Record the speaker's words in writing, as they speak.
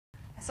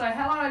So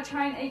how long I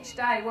train each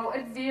day? Well,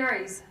 it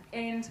varies,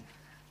 and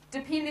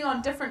depending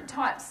on different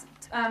times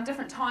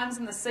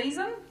in the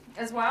season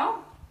as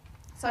well.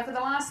 So for the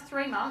last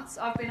 3 months,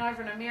 I've been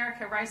over in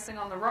America racing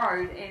on the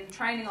road and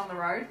training on the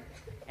road,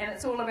 and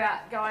it's all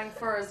about going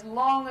for as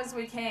long as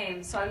we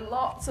can, so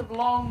lots of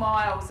long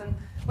miles, and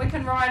we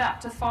can ride up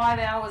to 5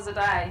 hours a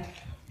day.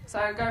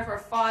 So go for a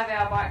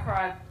 5-hour bike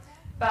ride.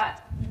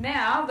 But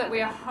now that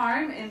we are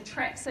home and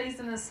track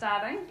season is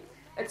starting,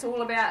 it's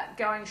all about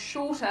going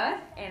shorter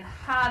and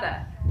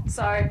harder.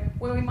 So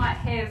where we might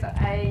have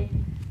a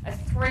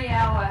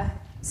 3-hour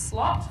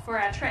slot for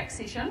our track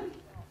session,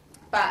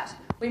 but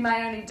we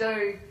may only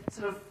do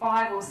sort of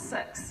 5 or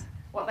 6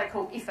 what they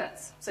call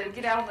efforts. So you'll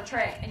get out on the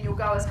track and you'll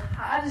go as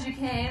hard as you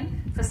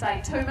can for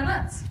say 2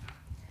 minutes,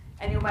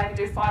 and you'll maybe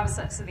do 5 or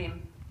 6 of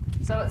them.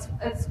 So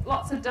it's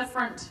lots of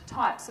different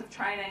types of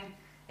training,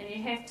 and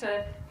you have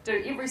to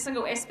do every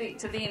single aspect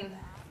to then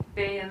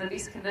be in the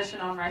best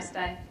condition on race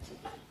day.